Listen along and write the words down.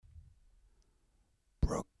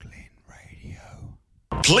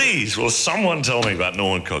Please, will someone tell me about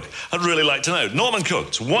Norman Cook? I'd really like to know. Norman Cook,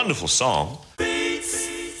 it's a wonderful song.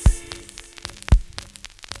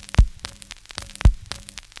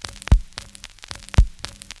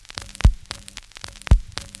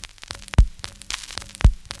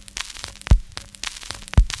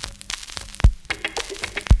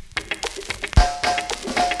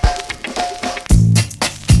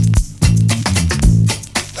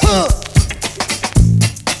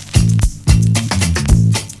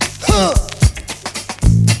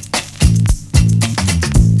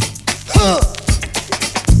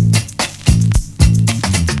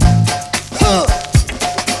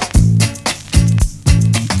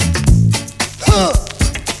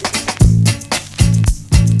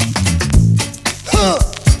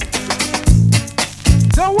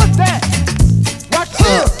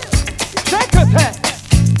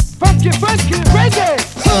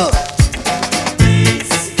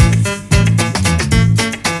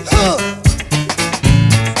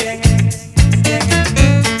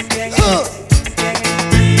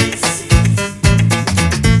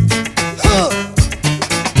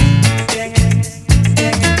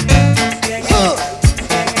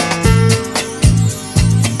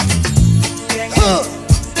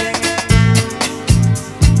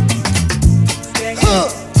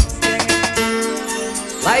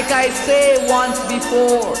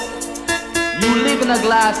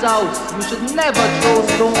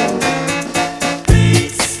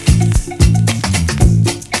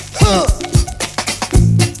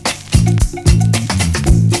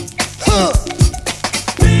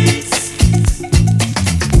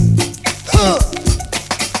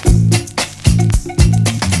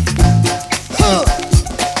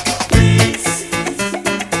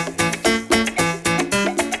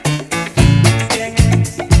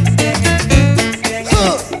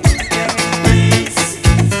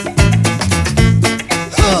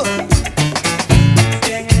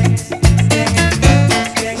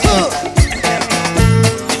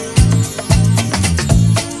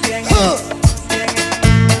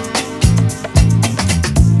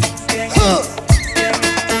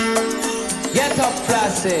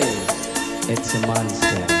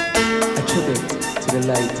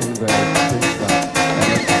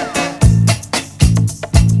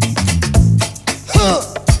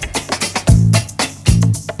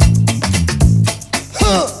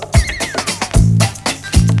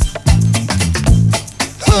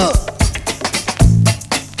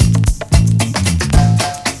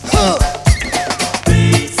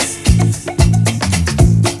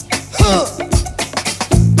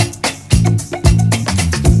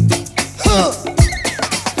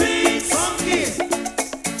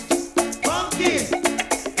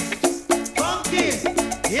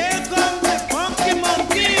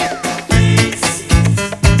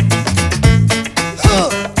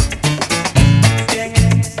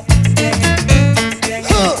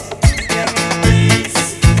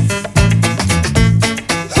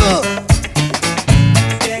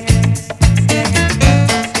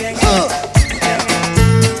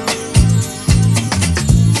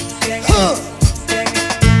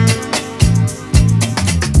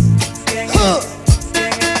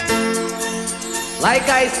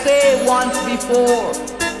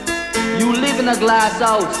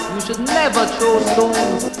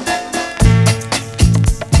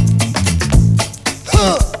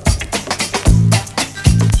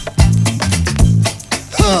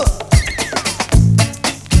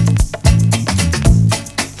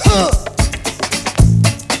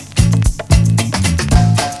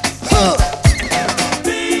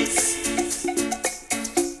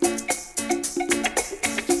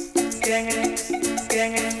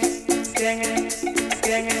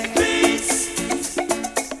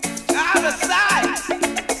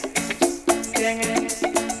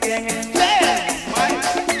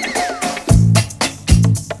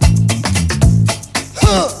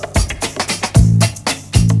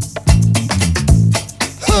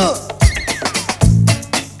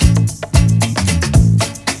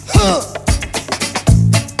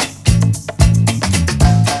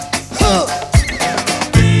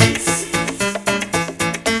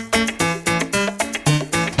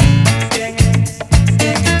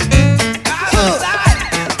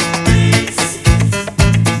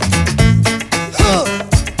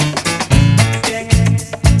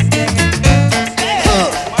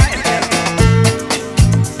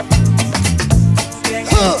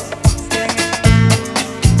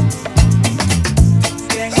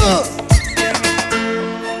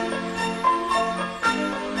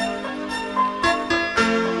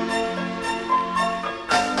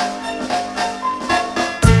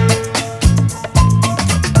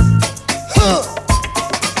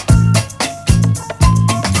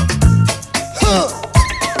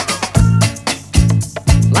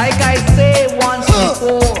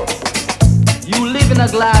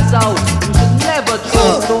 out. You should never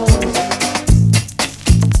throw stones.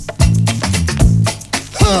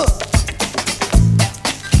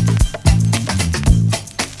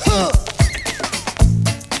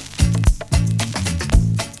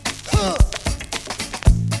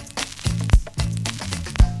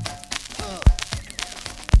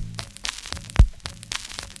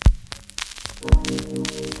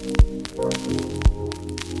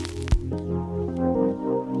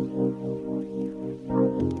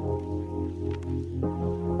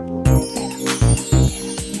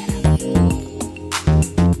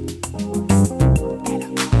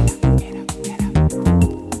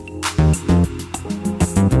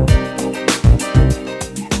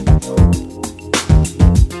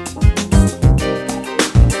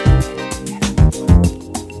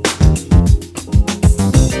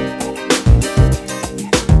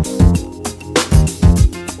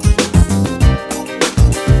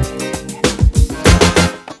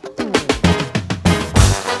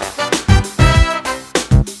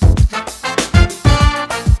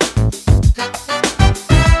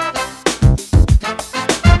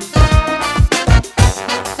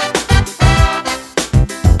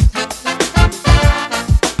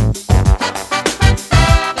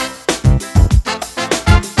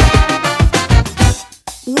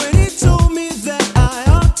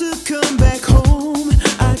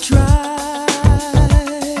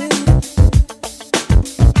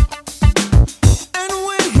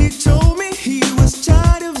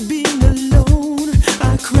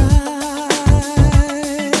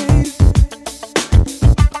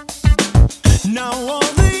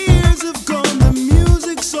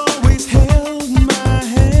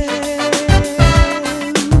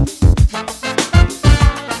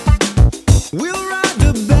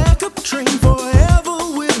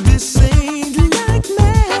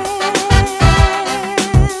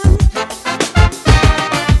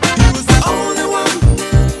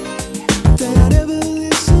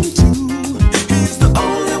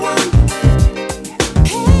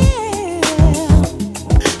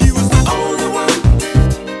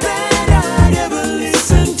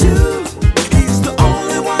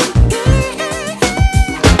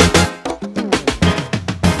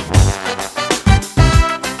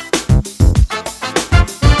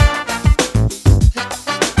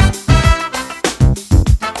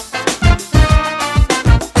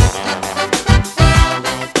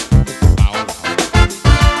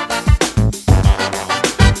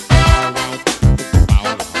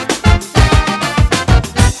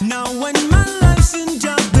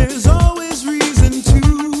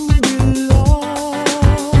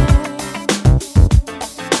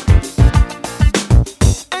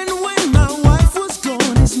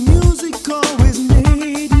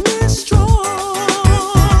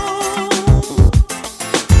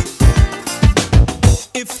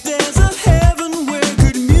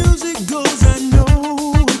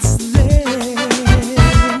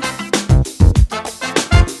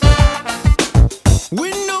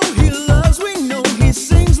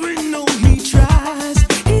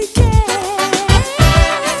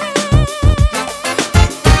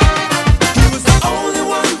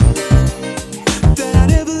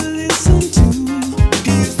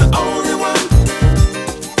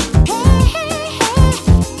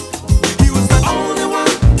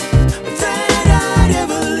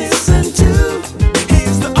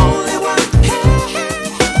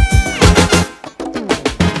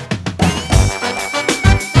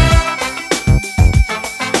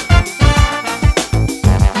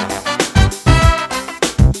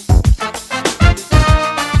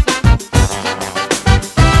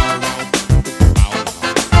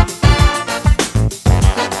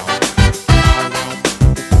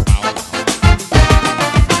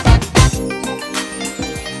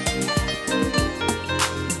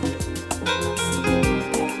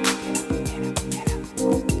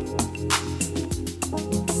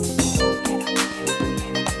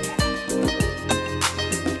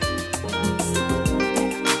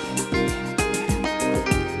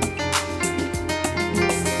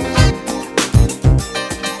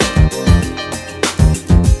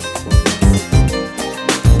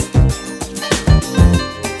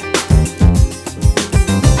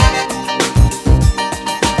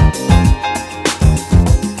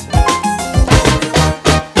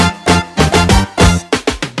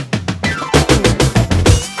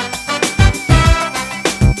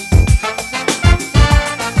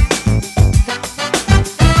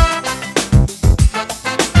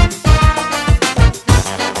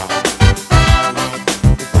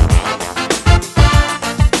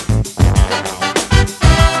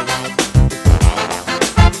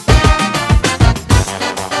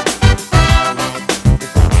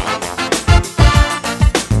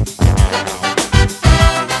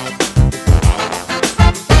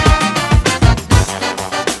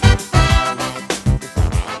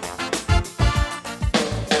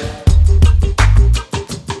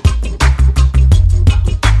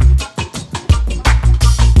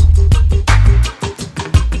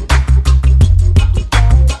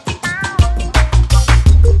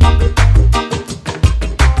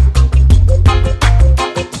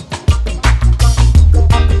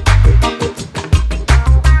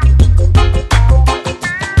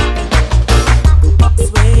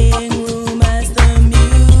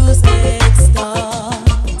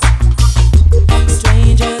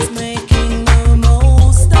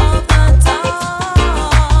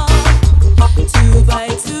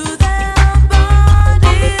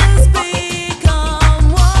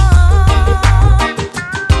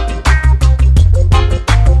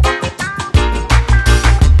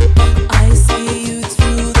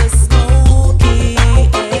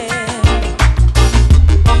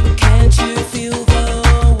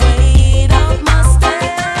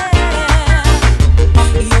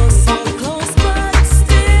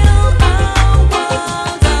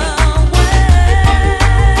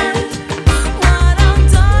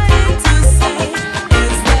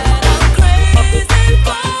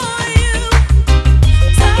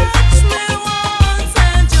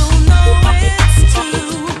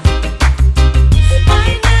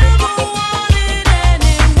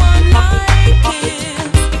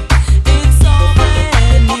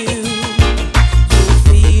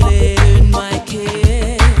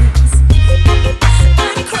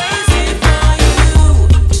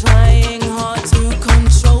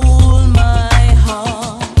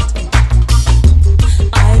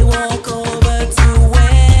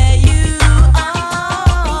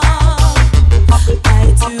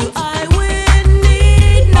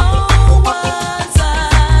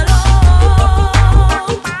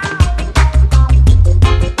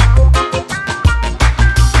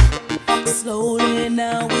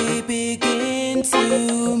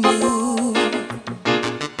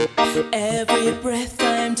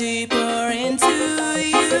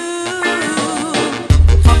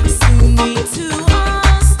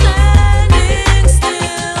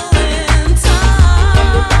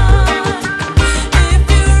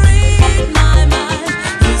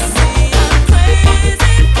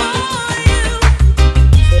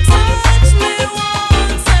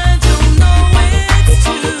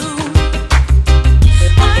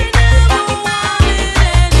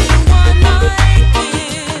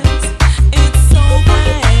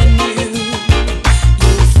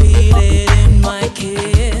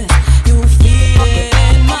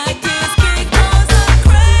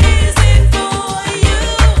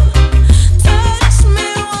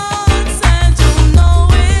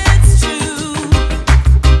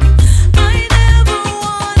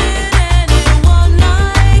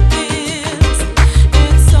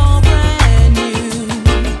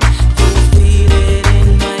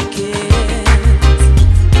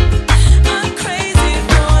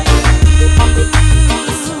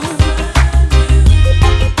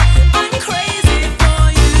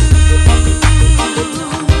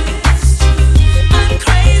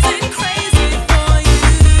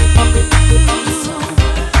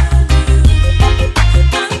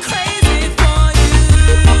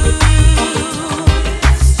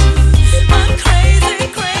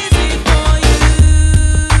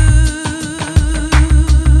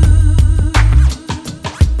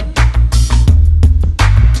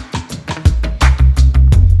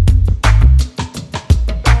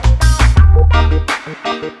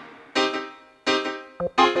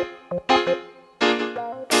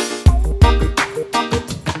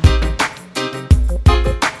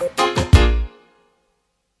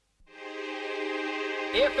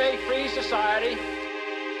 If a free society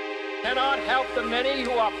cannot help the many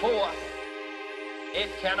who are poor, it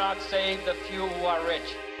cannot save the few who are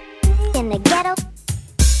rich. In the ghetto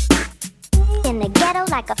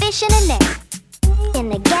like a fish in a net. In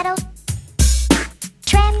the ghetto,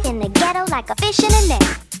 trapped in the ghetto like a fish in a net.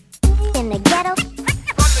 In the ghetto,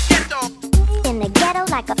 in the ghetto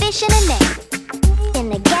like a fish in a net. In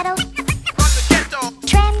the ghetto,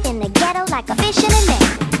 trapped in the ghetto like a fish in a net.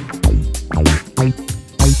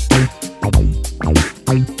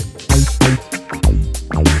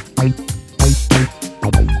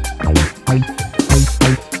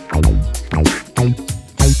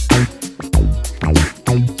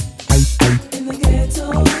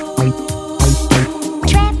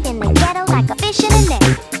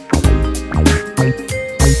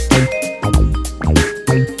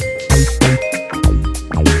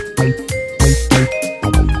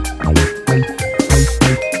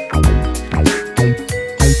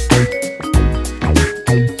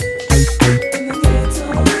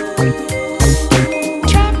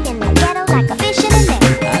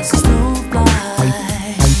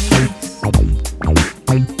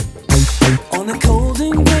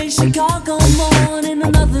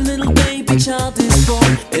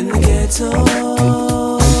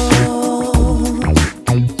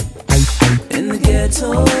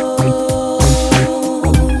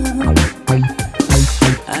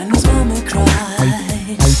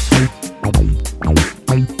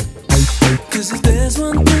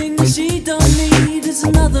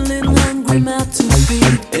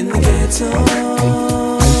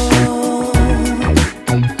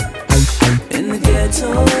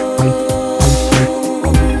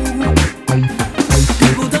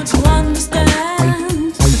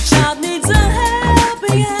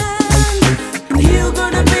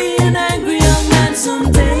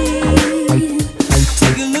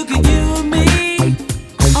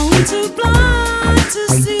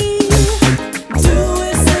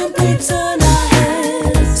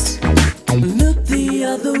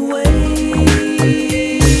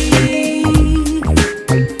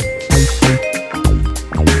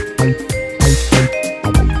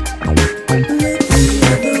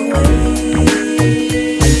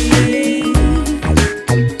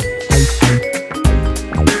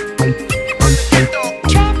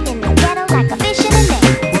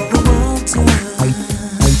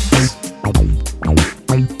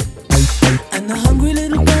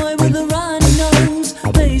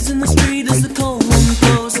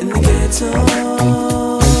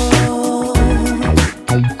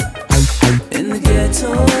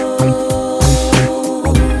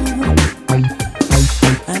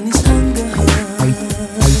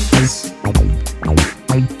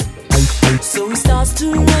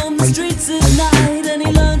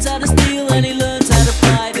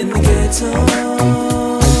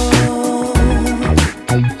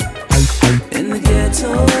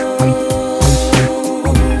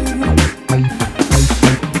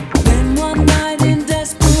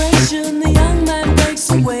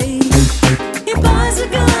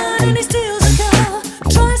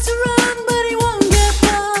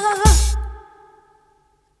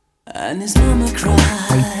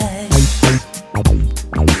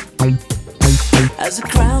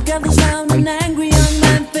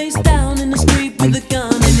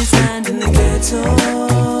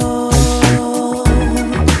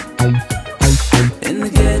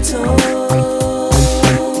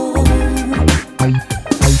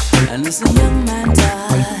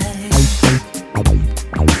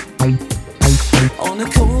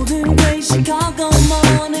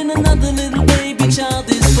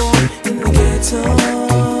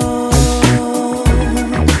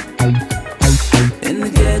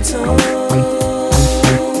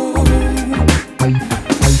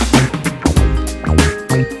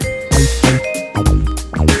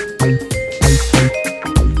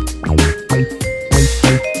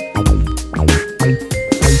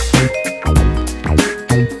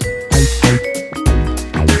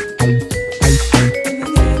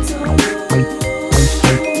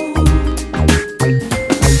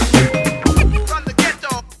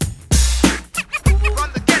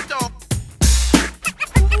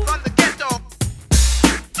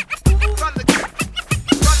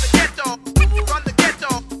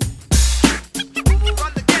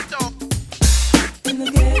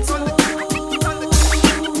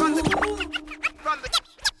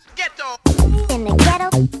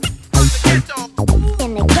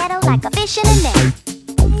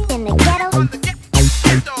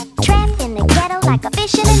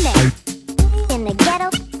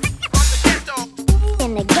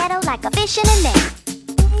 Like a fish in a net.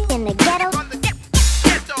 In the ghetto,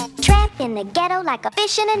 trapped In the ghetto like a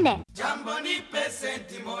fish in a net. Jambo nipe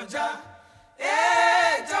senti moja.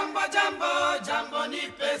 Jambo jambo, jambo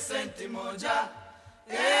nipe senti moja.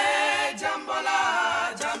 Jambo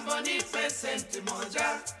la, jambo nipe senti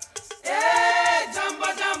moja. Jambo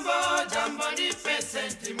jambo, jambo nipe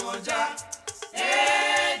senti moja.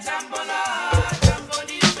 Jambo la, jambo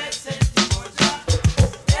nipe senti moja.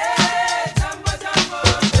 Jambo jambo,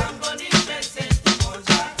 jambo nipe senti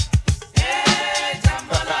moja.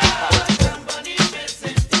 Jambo la, jambo nipe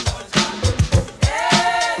senti moja.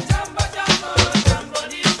 Jambo jambo, jambo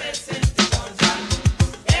nipe senti moja.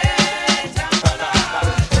 Jambo la,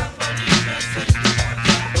 jambo nipe senti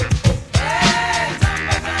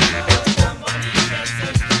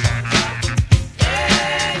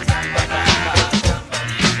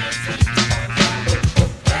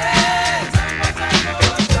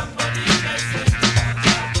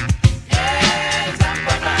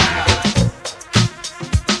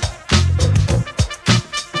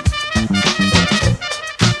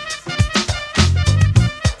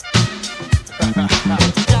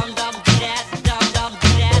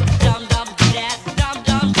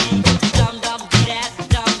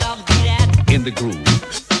In the groove.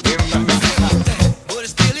 But it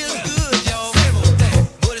still is good, y'all.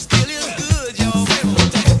 But it still is good, y'all.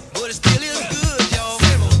 But it still is good, y'all.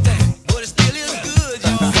 But it still is good,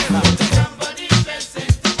 y'all. Jambo nipe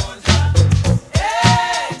senti moja.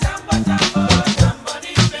 Jambo jambo, jambo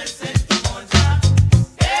nipe senti moja.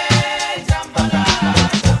 Jambo la,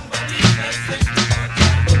 jambo nipe senti moja.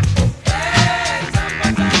 Jambo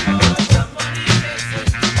jambo, jambo nipe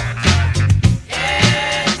senti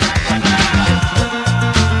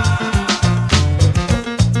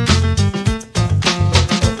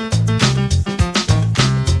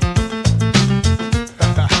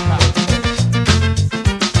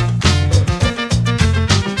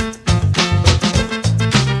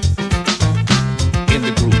In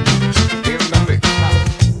the groove. In the mix.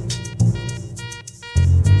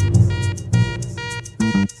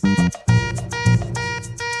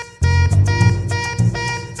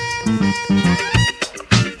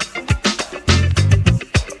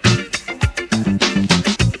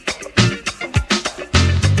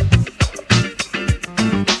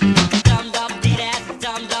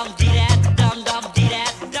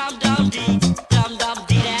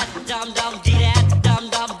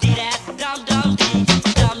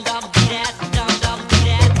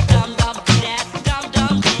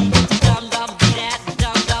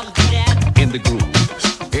 In the groove.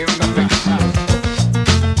 In the mix. In the mix.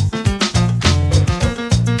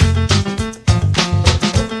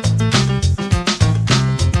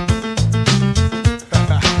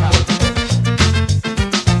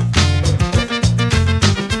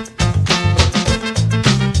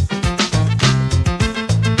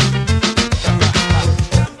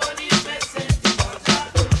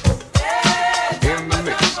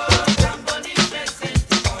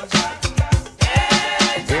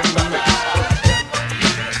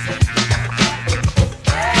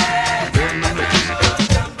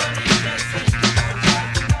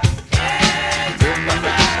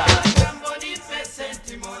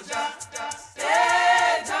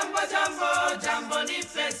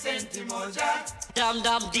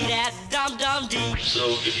 So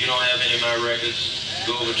if you don't have any of my records,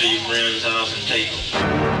 go over to your friend's house and take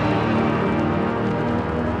them.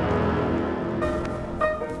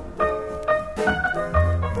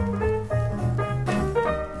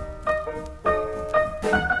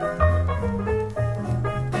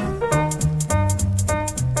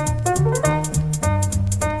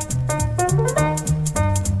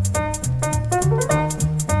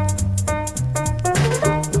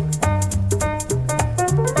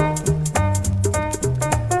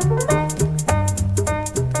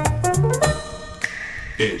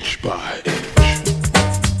 Inch by inch.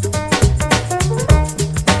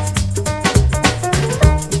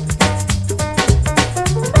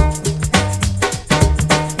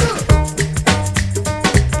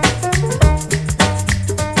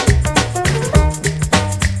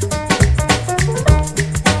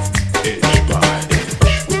 Inch by inch.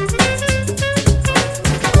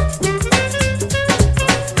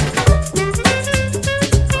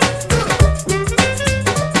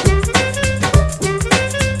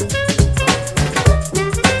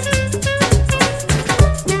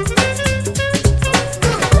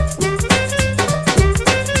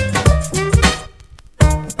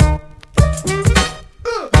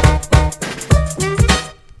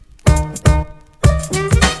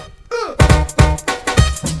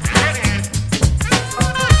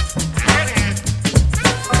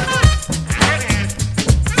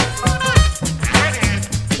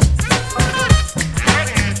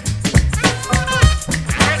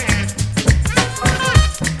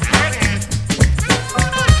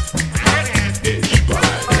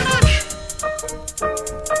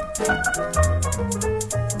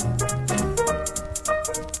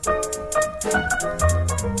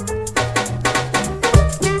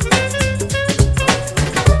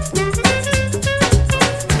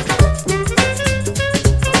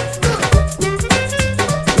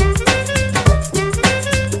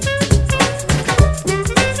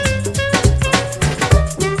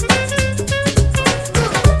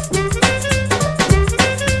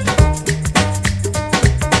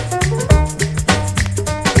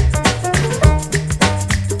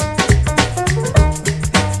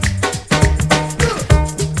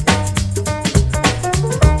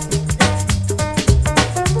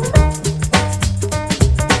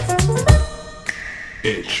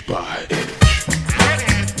 Inch by inch.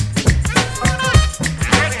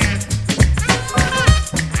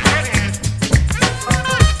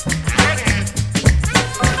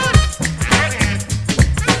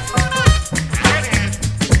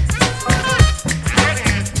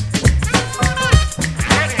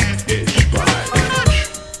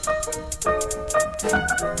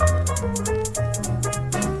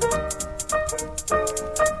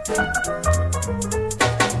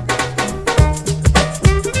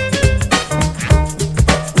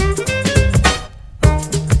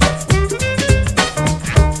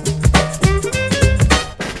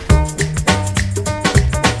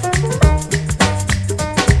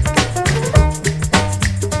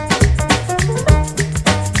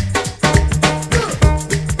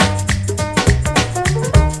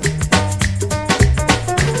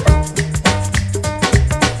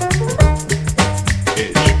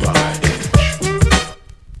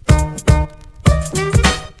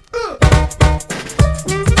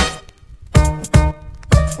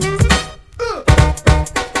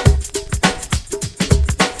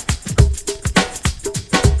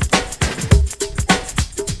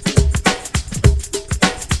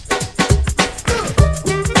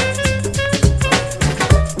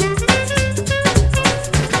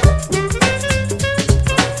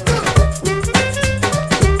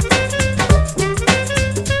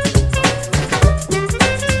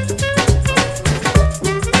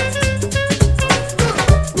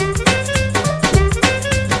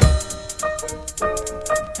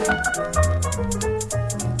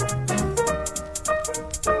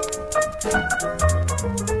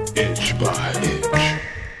 Inch by inch.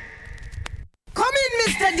 Come in,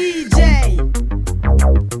 Mr. DJ.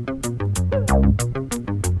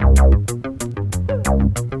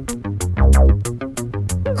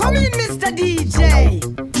 Come in, Mr. DJ.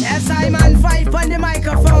 Yes, I'm on 5 on the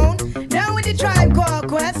microphone. Down with the Tribe Called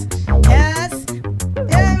Quest. Yes,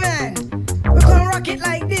 yeah, man. We're gonna rock it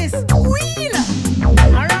like this. Wheel.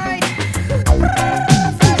 All right.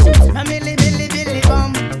 Family, Billy, Billy,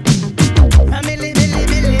 bum. Family, Billy,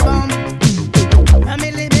 Billy, bum.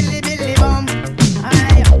 Family, Billy, Billy, bum.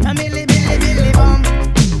 Aye. Family, Billy, Billy, bum.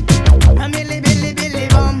 Family, Billy, Billy,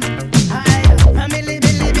 bum. Aye. Family,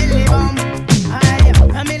 Billy, Billy, bum. Aye.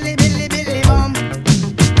 Family, Billy, Billy, bum.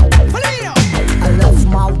 Follow me now. I left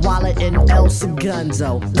my wallet in El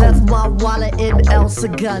Segundo. Left my wallet in El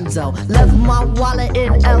Segundo. Left my wallet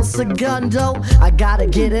in El Segundo. I gotta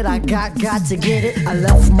get it, I got to get it. I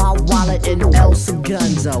left my wallet in El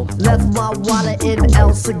Segundo. Left my wallet in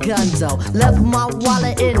El Segundo. Left my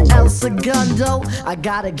wallet in El Segundo. I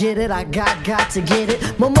gotta get it, I got to get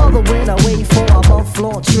it. My mother went away for a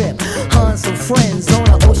month-long trip. Her and some friends on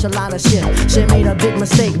an ocean liner ship. She made a big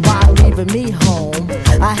mistake by leaving me home.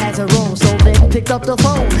 I had to roam, so they picked up the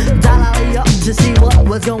phone. Dial up to see what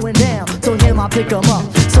was going down. Told him I'd pick him up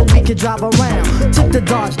so we could drive around. Took the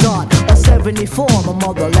Dodge Dart, a 74. My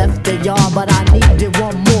mother left the yard, but I needed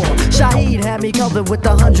one more. Shaheed had me covered with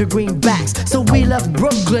 100 greenbacks. So we left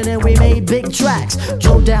Brooklyn and we made big tracks.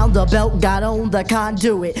 Drove down the belt, got on the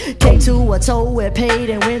conduit. Came to a toll, we paid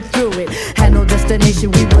and went through it. Had no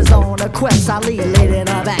destination, we was on a quest. Ali laid in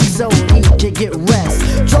our back so he could get rest.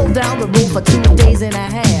 Drove down the road for 2 days and a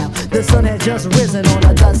half. The sun had just risen on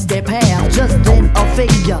a dusty path. Just then a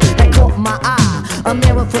figure had caught my eye. A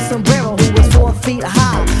man with a sombrero who was 4 feet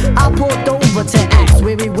high. I pulled over to ask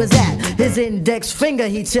where he was at. His index finger,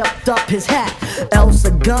 he tipped up his hat. El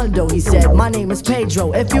Segundo, he said, my name is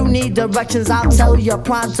Pedro. If you need directions, I'll tell you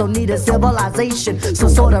pronto. Need a civilization, some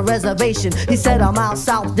sort of reservation. He said, I'm out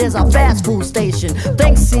south, there's a fast food station.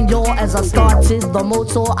 Thanks, senor, as I started the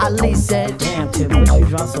motor. Ali said, Damn, Tim, what you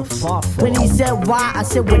drive so far for? when he said why, I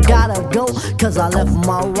said we gotta go. Cause I left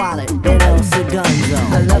my wallet in El Segundo.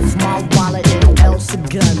 I left my wallet in El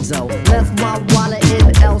Segundo. Left my wallet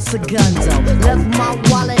in El Segundo. Left my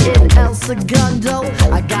wallet in El Segundo.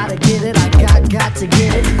 I gotta get it, I got to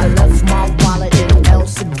get it. I left my wallet in El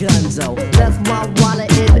Segundo. Left my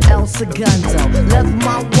wallet in El Segundo. Left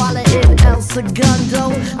my wallet in El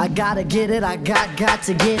Segundo. I gotta get it, I got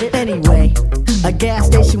to get it. Anyway, A gas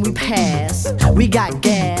station we passed, we got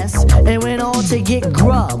gas, and went on to get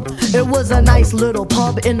grub. It was a nice little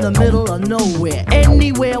pub in the middle of nowhere.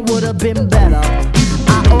 Anywhere would have been better.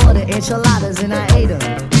 I ordered enchiladas and I ate them.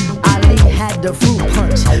 Ali had the fruit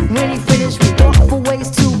punch. When he finished, we thought for ways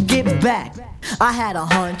to get back. I had a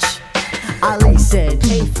hunch. Ali said,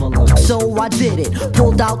 pay for lunch. So I did it.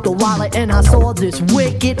 Pulled out the wallet and I saw this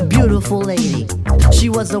wicked, beautiful lady. She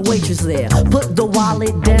was a waitress there. Put the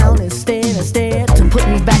wallet down and stared to put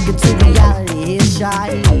me back into reality. Here's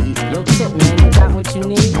Shaheed. Yo, tip, man, you got what you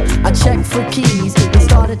need? I checked for keys and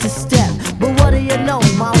started to step. But what do you know?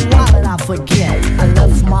 My wallet I forget. I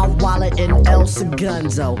left my wallet in El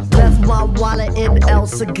Segundo. Left my wallet in El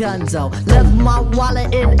Segundo. Left my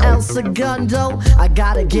wallet in El Segundo. I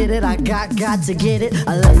gotta get it, I got to get it.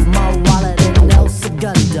 I left my wallet in El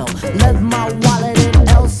Segundo. Left my wallet in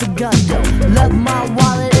El Segundo. Left my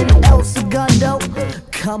wallet in El Segundo.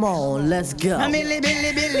 Come on, let's go. A milli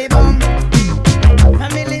billy billy bum. A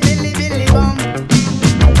milli billy billy bum.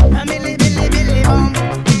 A milli billy billy bum.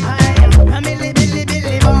 A milli billy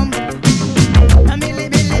billy bum. A milli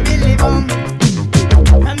billy billy bum.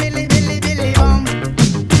 A milli billy billy bum.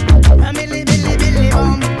 A milli billy billy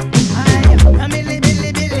bum. A milli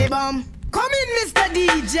billy billy bum. Come in, Mr.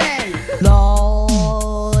 DJ.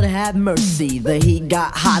 Lord have mercy. The heat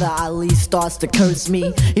got hotter. Ali starts to curse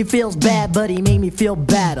me. He feels bad, but he made me feel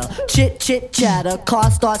badder. Chit chatter, car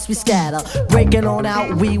starts we scatter. Breaking on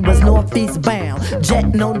out, we was northeast bound.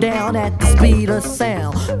 Jetting on down at the speed of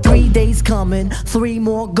sound. 3 days coming, 3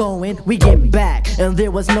 more going. We get back, and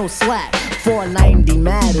there was no slack. 490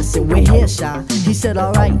 Madison, we're here, Shy. He said,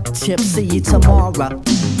 alright, Chip, see you tomorrow.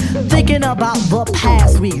 Thinking about the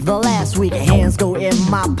past week, the last week. Hands go in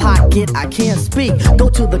my pocket, I can't speak. Go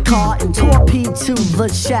to the car and torpedo to the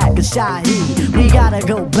shack of Shaheed. We gotta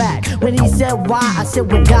go back. When he said why, I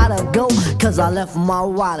said we gotta go. Cause I left my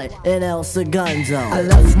wallet in El Segundo. I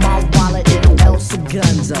left my wallet in El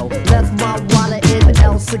Segundo. Left my wallet in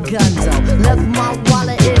El Segundo. Left my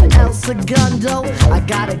wallet in El Segundo. I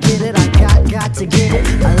gotta get it, I got to get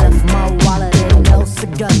it. I left my wallet in El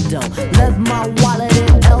Segundo. Left my wallet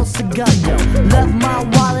in El Segundo. Left my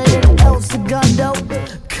wallet in El Segundo.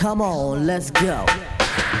 Come on, let's go.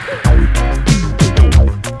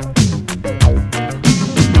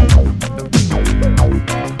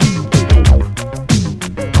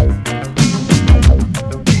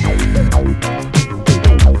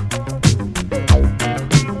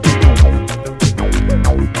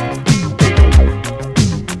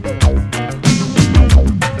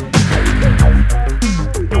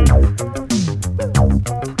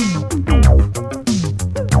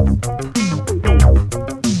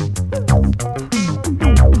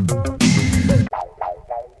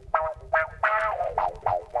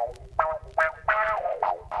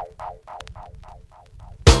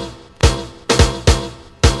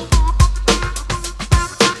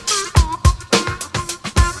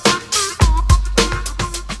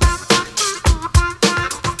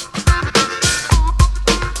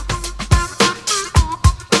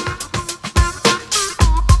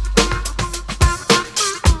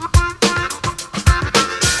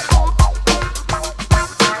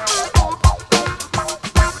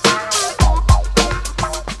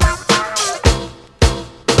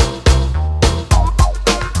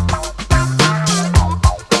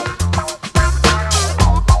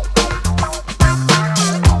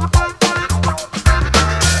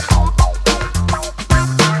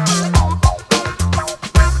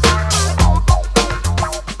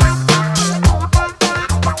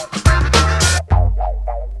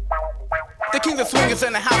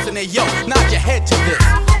 Yo, nod your head to this.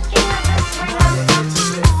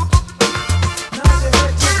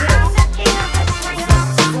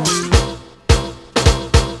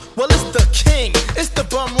 Well, it's the king, it's the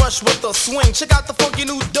bum rush with the swing. Check out the funky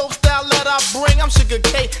new dope style that I bring. I'm Sugar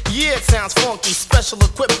K, yeah, it sounds funky. Special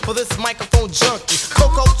equipped for this microphone junkie.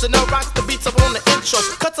 Coco Chanel rocks the beats up on the intro.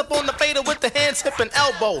 Cuts up on the fader with the hands, hip, and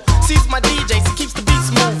elbow. Sees my DJ, she keeps the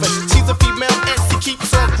beats moving. She's a female and she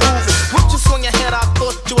keeps on grooving. Whip you swing your head, I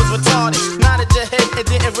thought you was retarded. Nodded your head and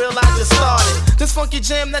didn't realize you started. This funky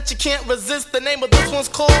jam that you can't resist. The name of this one's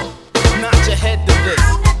called Nod Your Head to This.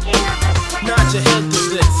 Nod your head to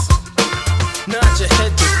this. Nod your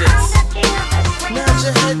head to this. Nod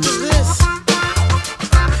your head to this.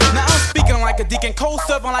 Now I'm speaking like a deacon, cold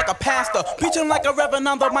serving like a pastor, preaching like a reverend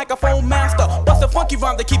on the microphone master. Bust a funky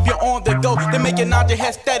rhyme to keep you on the go, they make you nod your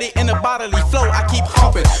head steady in a bodily flow. I keep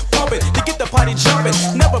humping, pumping to get the party jumping.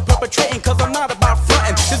 Never perpetrating, cause I'm not about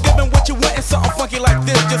fronting. Just giving what you want and something funky like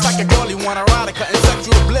this. Just like a girl you want erotica and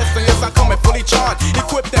sexual bliss. And yes, I'm coming fully charged,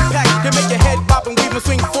 equipped and packed to make your head bop and weave and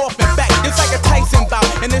swing forth and back. It's like a tight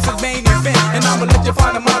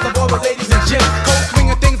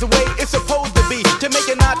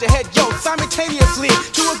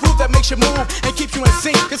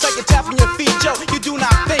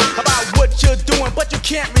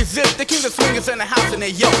swingers in the house and they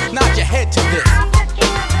yo, nod your head to this.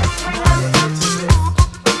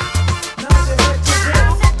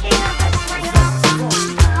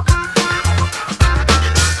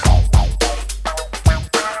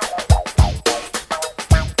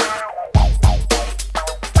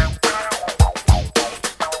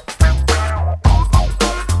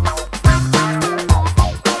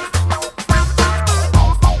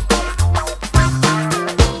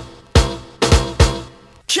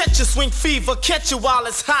 Swing fever, catch you while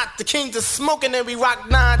it's hot. The kings are smoking and we rock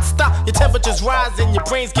non-stop. Your temperature's rising, your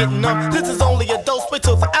brain's getting numb. This is only a dose, wait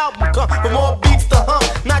till the album comes. For more beats to hum,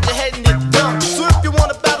 nod your head and you're dumb. So if you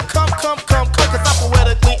want a battle, come, cause I'm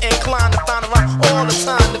poetically inclined to find a rhyme all the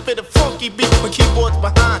time. To fit a funky beat with keyboards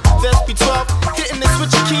behind. The SP12, hitting the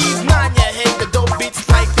switch of keys, nod your head, the dope beats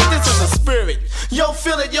like this is a spirit. Yo,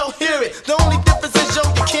 feel it, yo, hear it. The only difference is, yo,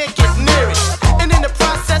 you can't get near it. And in the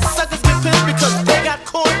process, suckers get pissed because they got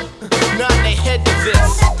caught. Nod their head to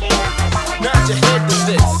this. Nod your head to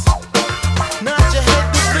this. Nod your head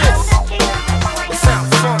to this. It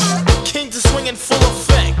sounds fun. Kings are swinging full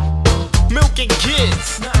effect. Milk and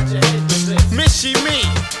kids. Nod your head to this. Missy me.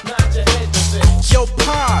 Nod your head to this. Yo,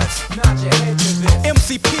 Pars. Nod your head to this.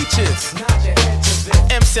 MC Peaches. Nod your head to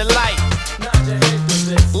this. MC Light. Nod your head to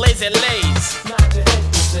this. Lazy Lays. Nod your head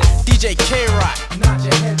to this. DJ K-Rock. Nod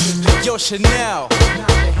your head to this. Yo, Chanel. Nod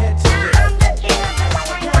your head to this.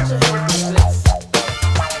 Nod your head to this.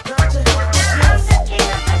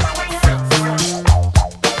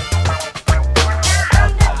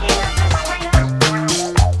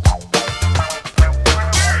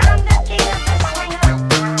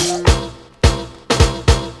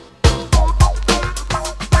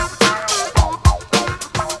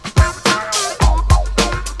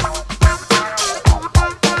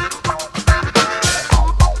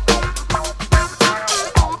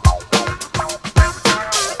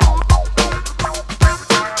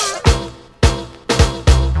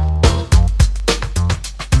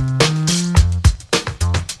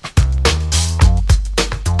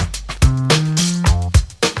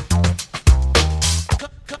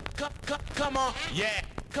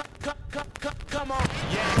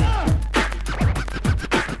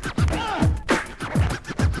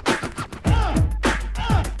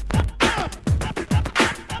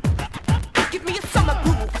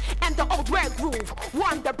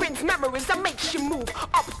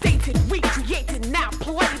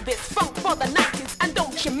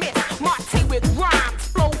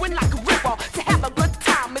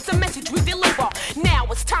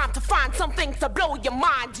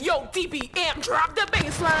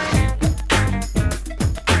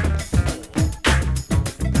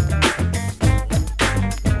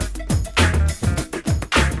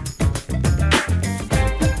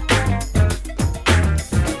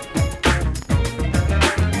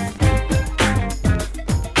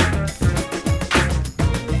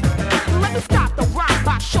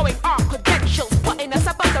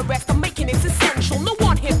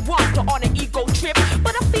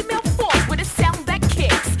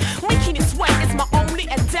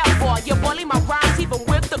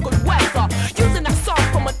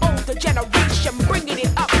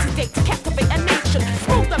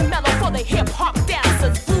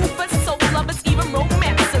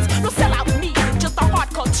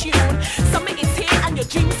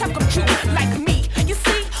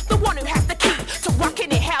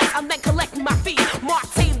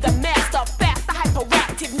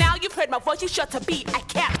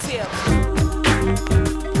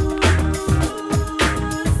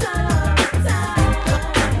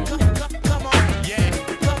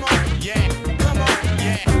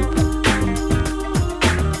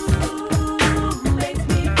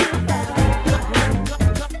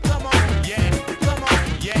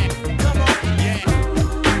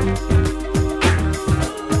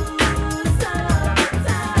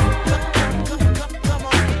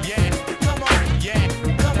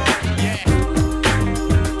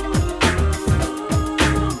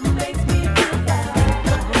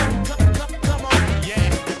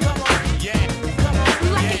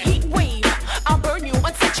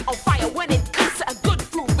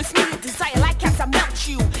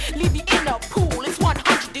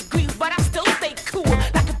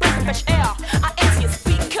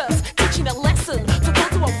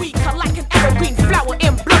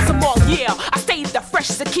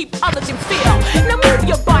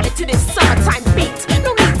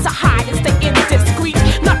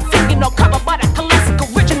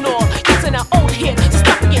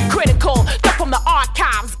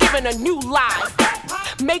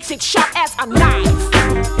 makes it sharp as a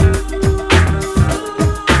knife.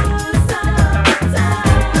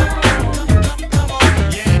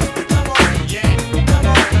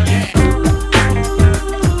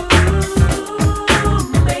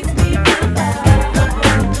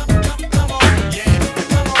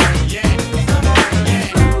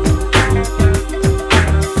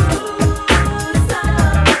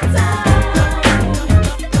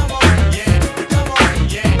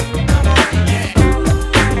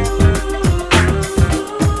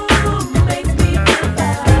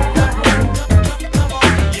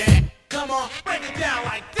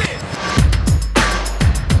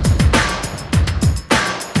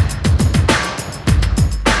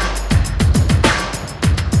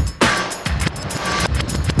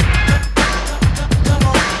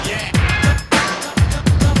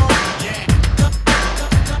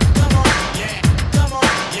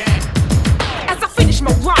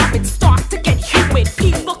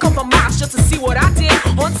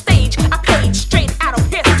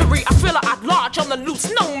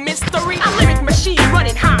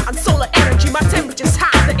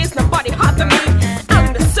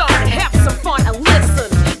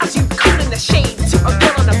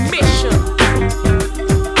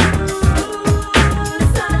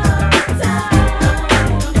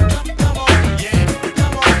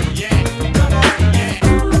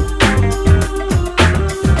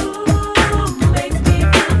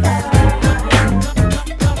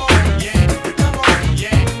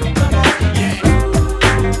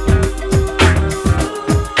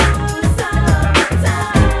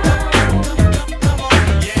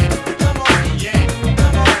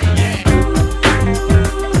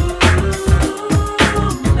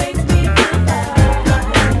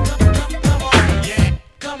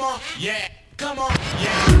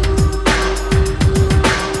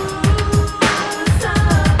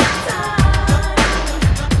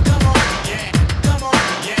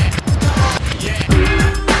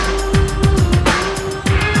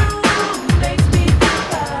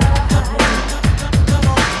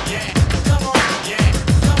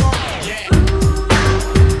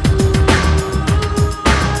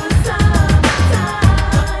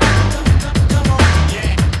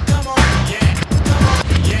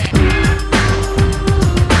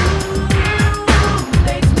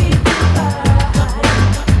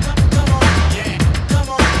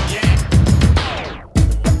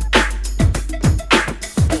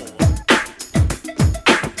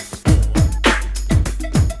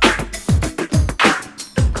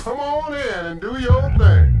 on in and do your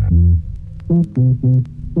thing.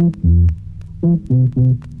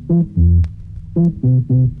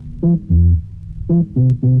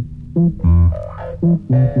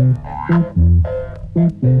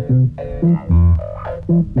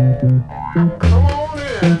 Come on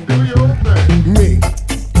in and do your thing. Me,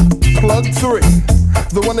 plug 3,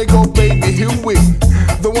 the one that go baby Huey,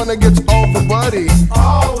 the one that gets all the buddy.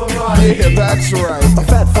 All the money. Yeah, that's right. A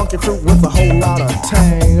fat funky fruit with a whole lot of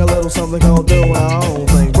tang. A little something called doing our own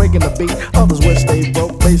thing. Breaking the beat, others wish they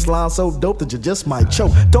broke. Baseline so dope that you just might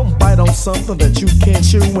choke. Don't bite on something that you can't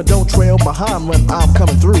chew, and don't trail behind when I'm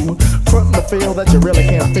coming through. Frontin' the feel that you really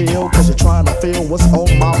can't feel, cause you're trying to feel what's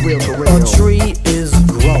on my real career. A tree is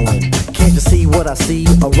growing. Can't you see what I see?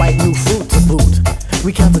 A ripe new fruit to boot.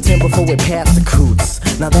 We count to 10 before we pass the coots.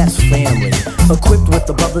 Now that's family. Equipped with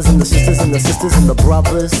the brothers and the sisters and the sisters and the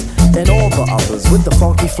brothers and all the others with the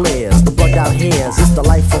funky flares, the bugged out hairs. It's the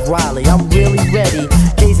life of Riley. I'm really ready,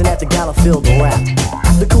 gazing at the gala filled rap.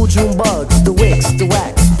 The cool June bugs, the wicks, the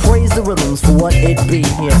wax. Praise the rhythms for what it be,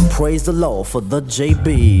 and praise the Lord for the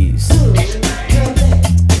JBs.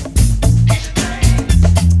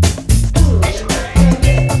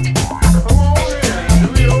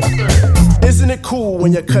 Isn't it cool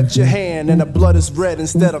when you cut your hand and the blood is red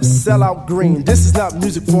instead of sellout green? This is not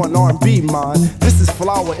music for an R&B mind. This is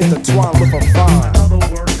flower intertwined with a vine.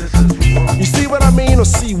 You see what I mean, or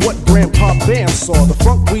see what Grandpa Bam saw? The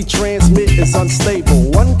funk we transmit is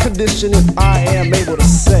unstable. One condition if I am able to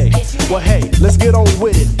say, well hey, let's get on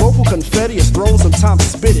with it. Vocal confetti is thrown, sometimes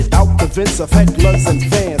spit it out the vents of hecklers and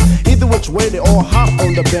fans. Either which way they all hop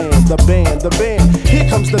on the band, the band, the band. Here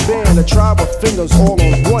comes the band, a tribe of fingers all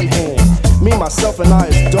on one hand. Me, myself, and I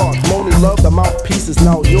is dark. Moni love, the mouthpiece is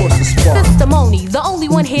now yours to spark. Sister Moni, the only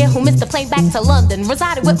one here who missed the plane back to London.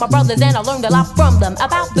 Resided with my brothers and I learned a lot from them.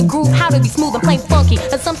 About the groove, how to be smooth and plain funky.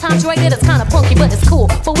 And sometimes rated it's kinda punky, but it's cool.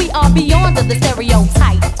 For we are beyond the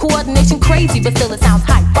stereotype. Coordination crazy, but still it sounds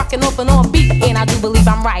hype. Rocking off and on beat, and I do believe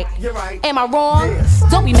I'm right. You're right. Am I wrong? Yes.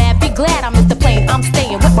 Don't be mad, be glad I missed the plane. I'm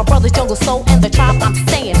staying with my brothers, Jungle Soul, and the tribe I'm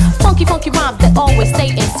staying. Funky, funky rhymes that always stay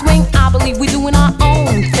in swing. I believe we doing our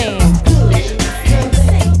own thing.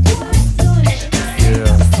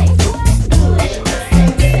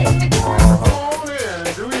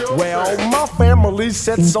 Family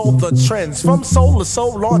sets all the trends from soul to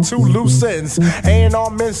soul on to loose ends. A&R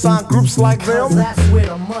men sign groups like them. That's where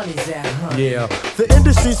the money's at, huh? Yeah, the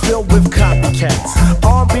industry's filled with copycats.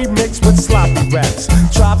 R&B mixed with sloppy raps.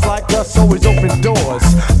 Tribes like us always open doors.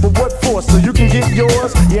 But what for? So you can get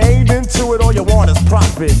yours? You ain't into it, all you want is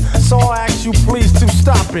profit. So I ask you please to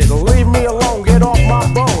stop it. Leave me alone, get off my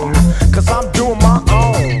bone. Cause I'm doing my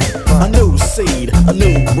own. A new seed, a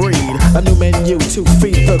new breed, a new menu to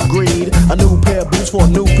feed the greed. A new pair of boots for a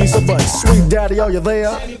new piece of butt. Sweet daddy, are you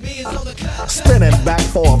there? Spinning back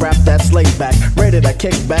for a rap that's laid back. Ready to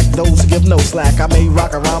kick back those who give no slack. I may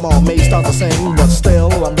rock a rhyme or may start to sing, but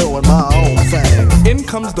still I'm doing my own thing. In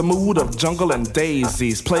comes the mood of jungle and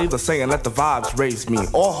daisies. Play the saying, let the vibes raise me.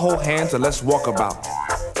 All hold hands and let's walk about.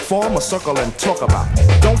 Form a circle and talk about.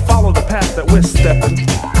 Don't follow the path that we're stepping.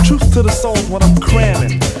 Truth to the soul's what I'm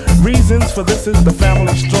cramming. Reasons for this is the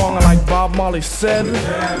family strong, and like Bob Marley said,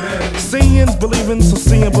 seeing's believing, so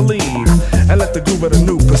see and believe, and let the groove of the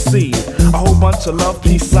new proceed. A whole bunch of love,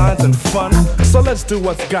 peace signs, and fun. So let's do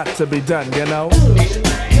what's got to be done, you know.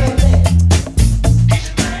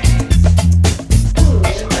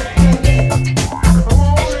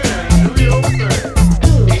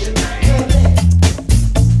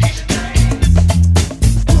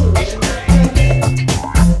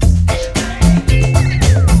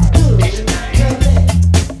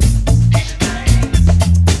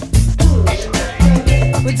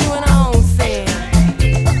 We're doing our own thing.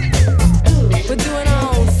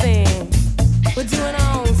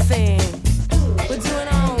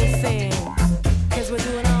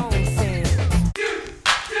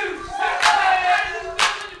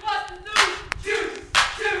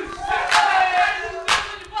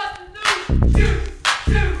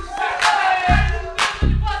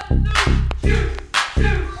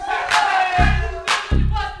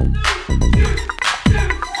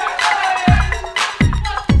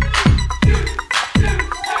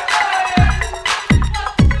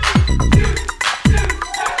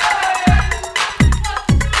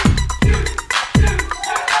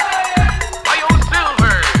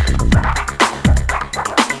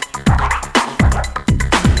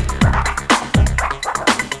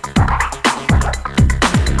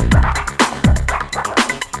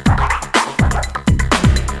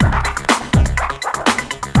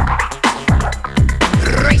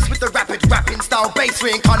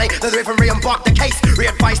 The rhythm re-embark the case.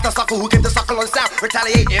 Re-advise the sucker who give the sucker on sound.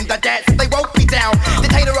 Retaliate in the dance, they won't be down.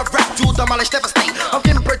 Dictator of rap, to demolish, devastate.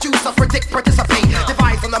 Pumpkin producer, predict, participate.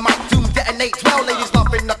 Devise on the mic, doom, detonate. 12 ladies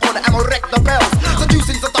love in the corner, ammo wreck the bells.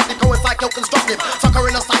 Seducing, seductive, coincide, constructive. Sucker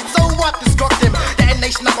in the sight, so what? Destructive.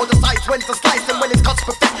 Detonation, ammo decides when to slice. And when it's cuts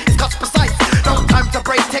perfect, it's cuts precise. No time to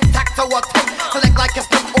break, tic-tac-toe or take. Select like a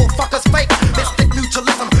snake, all fuckers fake. Mystic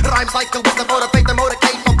mutualism, rhymes like a wizard. Motivate the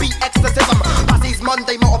motorcade for beat exorcism. Passes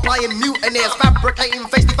Monday, multiplying mutineers. Fabricating,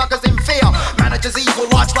 face the fuckers in fear. Managers evil,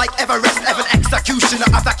 large like Everest. Evan executioner,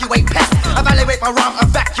 evacuate pest. Evaluate my rhyme,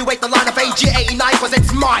 evacuate the line of AG89 cause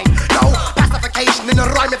it's mine. No pacification in the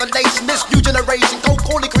rhyme revelation. This new generation, cold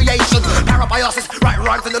calling creation. Parabiosis, write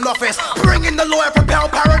rhymes in an office. Bring in the lawyer, propel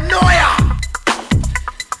paranoia.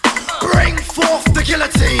 Bring forth the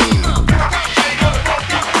guillotine.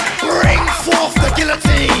 Bring forth the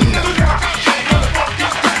guillotine.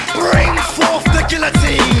 Bring forth the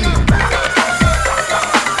guillotine.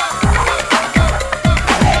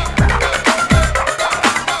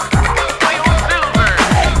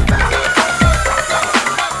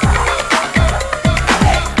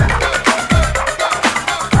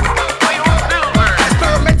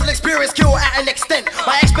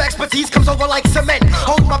 My expertise comes over like cement.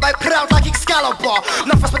 Hold my back proud like Excalibur.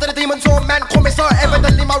 Nothing but the demons or man. Call me sir,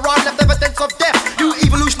 evidently my rhyme left evidence of death. New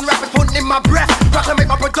evolution rapping putting in my breath. Proclamate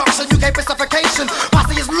my production, UK pacification.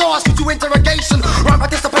 Posse is lost due to interrogation. Rhyme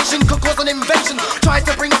participation could cause an invasion. Tries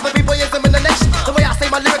to bring up the people-ism in the nation. The way I say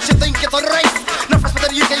my lyrics, you think it's a race. Nothing but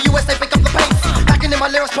the UK, USA pick up the pace. Backing in my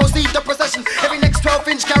lyrics, proceed the procession. Every next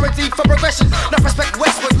 12-inch guaranteed for progression. Enough respect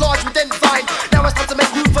westward, large with design. Now it's time to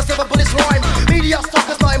make room for silver bullets rhyme. Media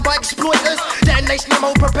suckers lying by exploiters. Detonation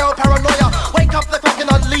ammo, propel paranoia. Wake up the clock and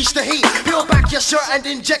unleash the heat. Peel back your shirt and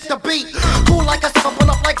inject the beat. Cool like a step, pull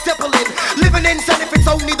up like Zeppelin. Living in sin if it's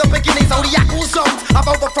only the beginning. Zodiacal zones. I've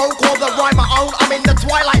overthrown, call the rhyme my own. I'm in the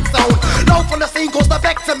twilight zone. No from the scene cause the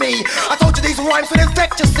vector me. I told you these rhymes would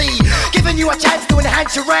infect your sea. Giving you a chance to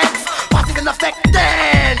enhance your ranks. Passing an effect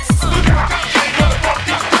dance.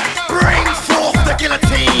 Bring forth the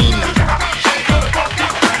guillotine.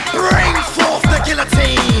 Bring forth the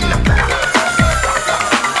guillotine.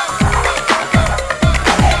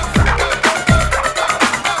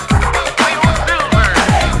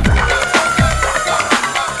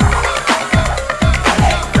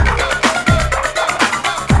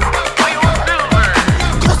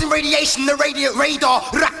 Causing radiation, the radiant radar.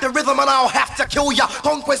 Rack the rhythm and I'll have to kill ya.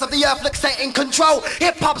 Conquest of the earth looks set in control.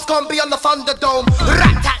 Hip-hop's gone beyond the Thunderdome.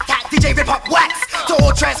 Rat-tat-tat, DJ rip-up wax.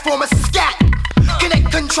 Door transformers scat.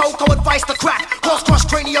 Connect, control, co-advice to crack. Cross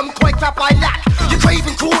cranium, quite crap I lack. You're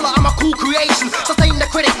craving cooler, I'm a cool creation. Sustain the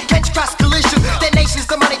critic, catch crash collision. Detonation's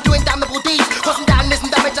the money doing damnable deeds. Causing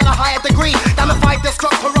damnation, damage at a higher degree. Damnify,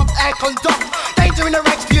 destruct, corrupt, and conduct. Danger in the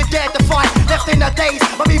ranks for you dare to fight. Left in the days,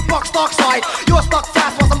 but me box dark side. You're stuck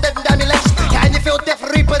fast while I'm dead in damnation. Can you feel death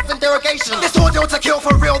reapers interrogation? This audio to kill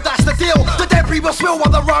for real, that's the deal. The debris will spill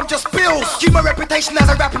while the rhyme just spills. Keep my reputation as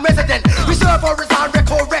a rapping resident. Reserve or resign,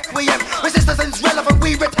 record requiem. Resistance is relevant,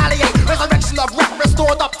 we retaliate. Resurrection of rap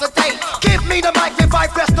restored up to date. Give me the mic,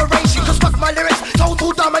 revive restoration. Construct my lyrics,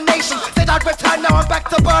 total domination. Said I'd return, now I'm back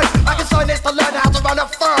to burn. I can sign this to learn how to run a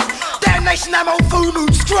firm. Damnation ammo, full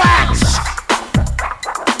moon scratch.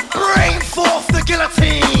 Bring forth the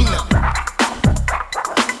guillotine.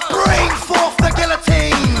 Bring forth the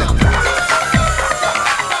guillotine.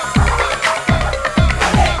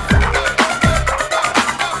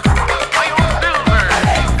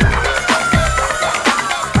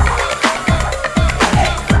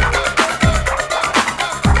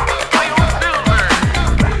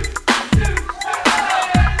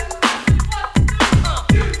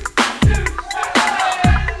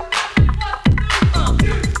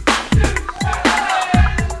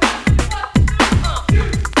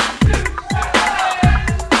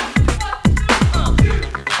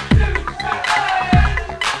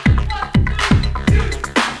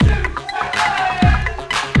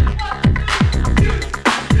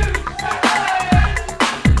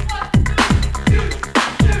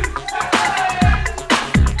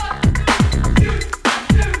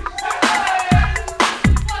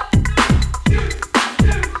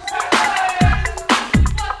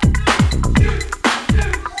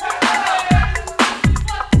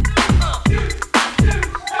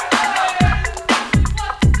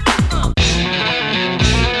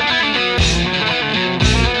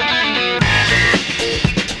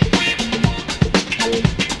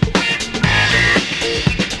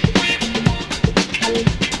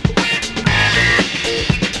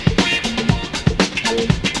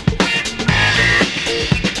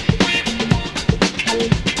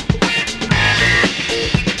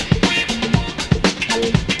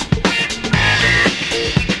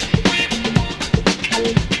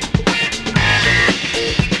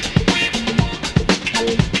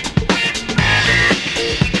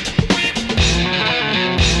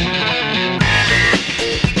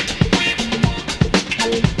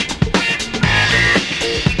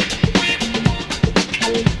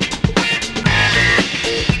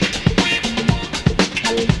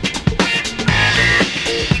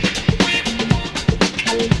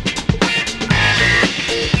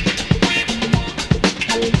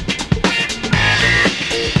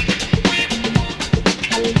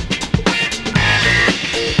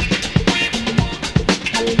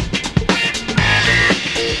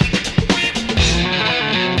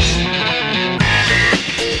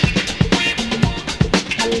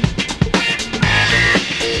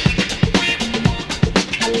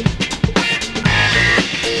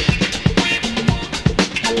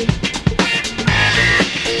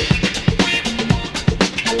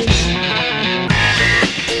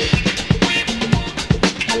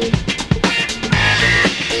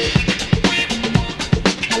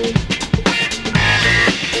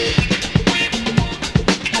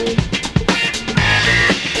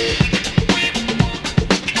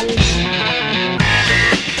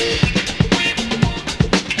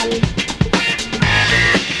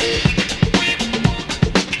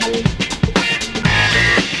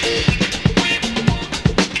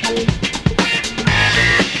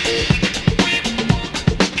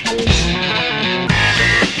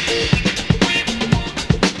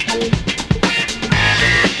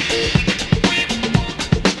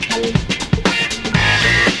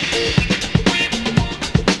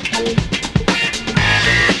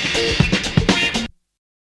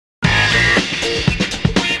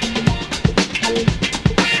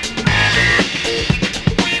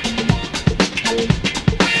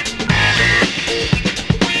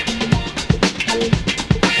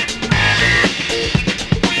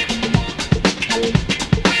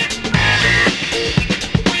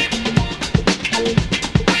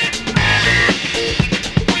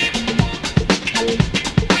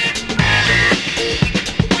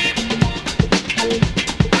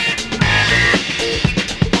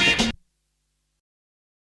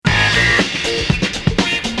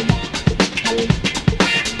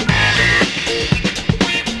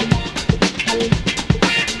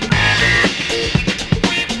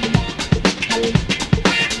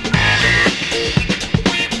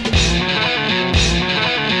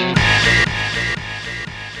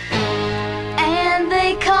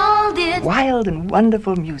 Wild and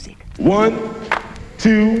wonderful music. 1,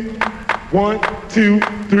 2, 1, 2,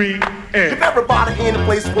 3, and. If everybody in the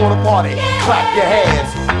place wanna party, clap your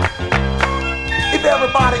hands. If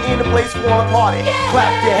everybody in the place wanna party,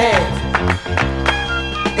 clap your hands.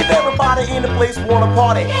 If everybody in the place wanna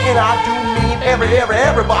party, and I do mean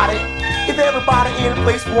everybody. If everybody in the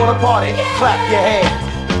place wanna party, clap your hands.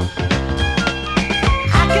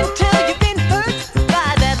 I can tell you've been hurt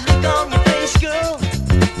by that look on your face, girl.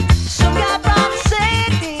 Some guy brought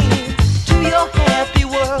sadness to your happy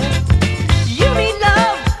world. You need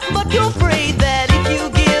love, but you're afraid that if you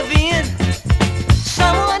give in,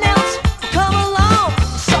 someone else will come along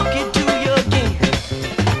and suck it to you again.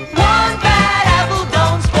 One bad apple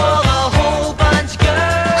don't spoil the whole bunch,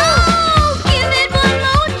 girl. Oh, give it one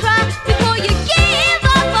more try before you give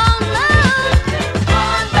up on love.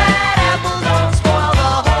 One bad apple don't spoil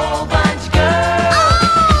the whole bunch, girl.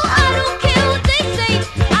 Oh, I don't care what they say,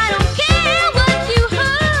 I don't care what you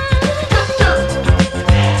heard.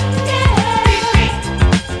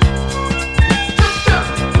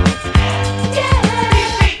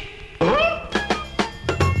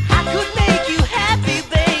 I could make you happy,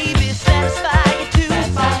 baby, satisfy you too.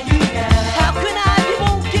 How can I if you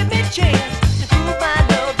won't give me a chance to prove my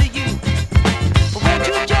love to you? Won't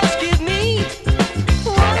you just give me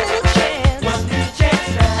one little chance? I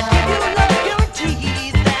give you a love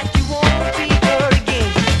guarantee that you won't be hurt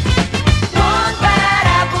again. One bad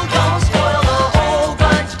apple don't spoil the whole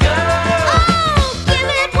bunch, girl. Oh, give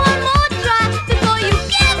it one more try before you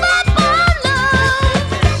give up on love.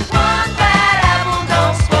 One bad apple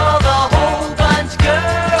don't spoil the whole bunch,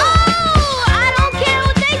 girl. Oh, I don't care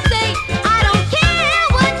what they say, I don't care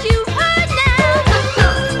what you heard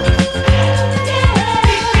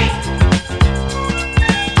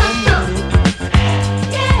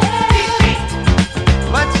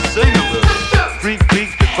Let's sing a little. Freak,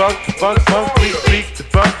 beat, the funk, freak, beat, the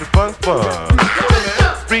funk,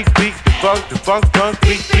 freak, beat, the funk,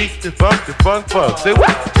 freak, beat, the funk. Say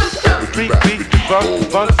what? Freak, beat, the funk,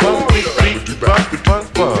 freak, beat, the funk.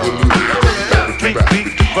 Freak, beat,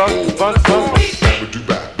 the funk.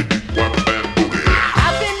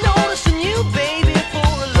 I've been noticing you, baby, for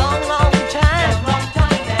a long, long time.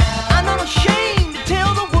 I'm not ashamed to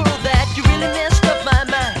tell the world that you really messed up my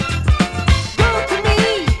mind. Girl, to me,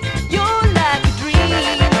 you're like a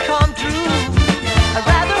dream come true. I'd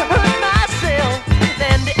rather hurt myself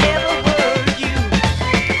than to ever hurt you.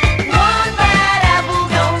 One bad apple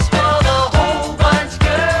don't spoil the whole bunch,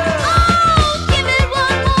 girl. Oh, give it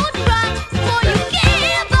one more try before you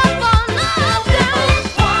give up on love, girl.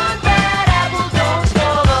 One bad apple don't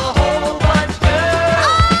spoil the whole bunch, girl.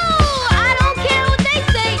 Oh, I don't care what they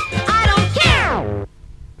say, I don't care.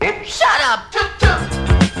 Shut up!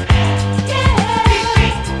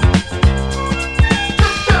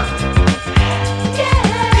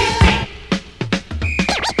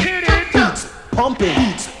 Pumping,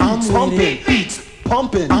 I'm pumping,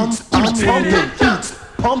 pumping, I'm pumping,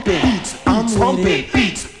 pumping, I'm pumping,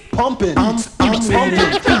 pumping, I'm pumping,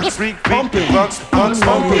 Freak, beat, the funk,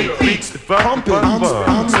 freak, beat, the funk, freak, beat, the funk, freak,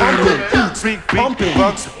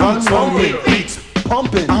 beat,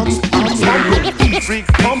 pumping,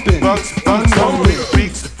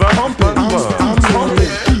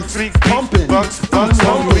 freak, pumping, freak, beat, the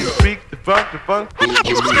funk, freak, beat, the funk,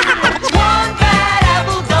 One bad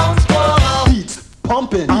apple don't spoil the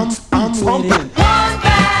pumping, I'm pumping, One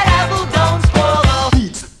bad apple don't spoil the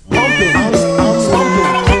pumping, I'm pumping.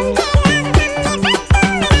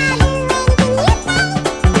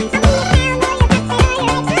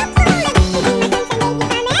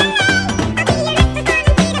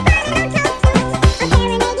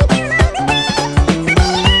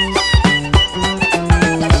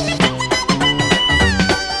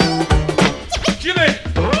 Give it!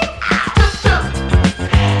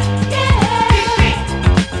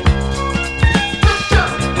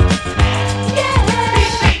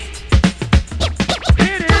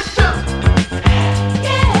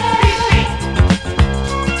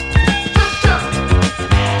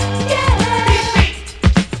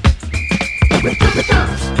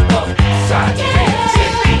 upside your head. Say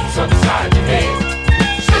beats upside your head.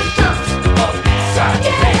 Say upside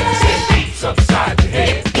your head. Say beats upside your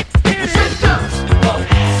head. Say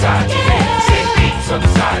upside your head. Say beats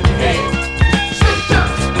upside your head. Say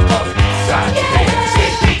upside your head. Say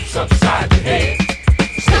beats upside your head.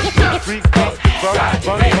 Say upside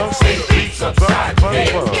your head. Say beats upside your head.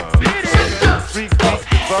 Say beats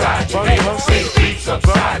upside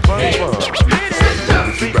your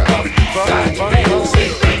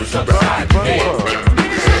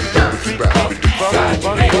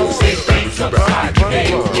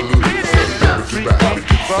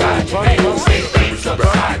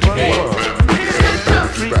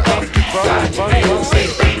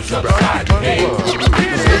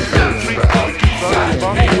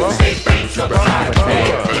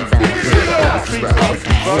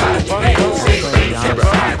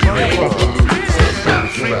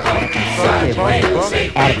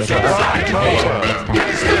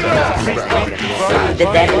Did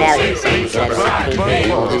that matter? You see, that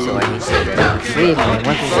all this or he said, really, one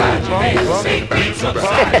thing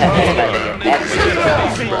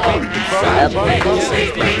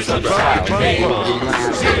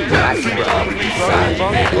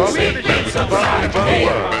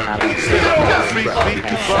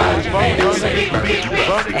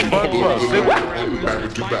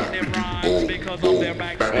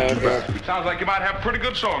Sounds like you might have a pretty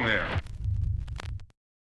good song there.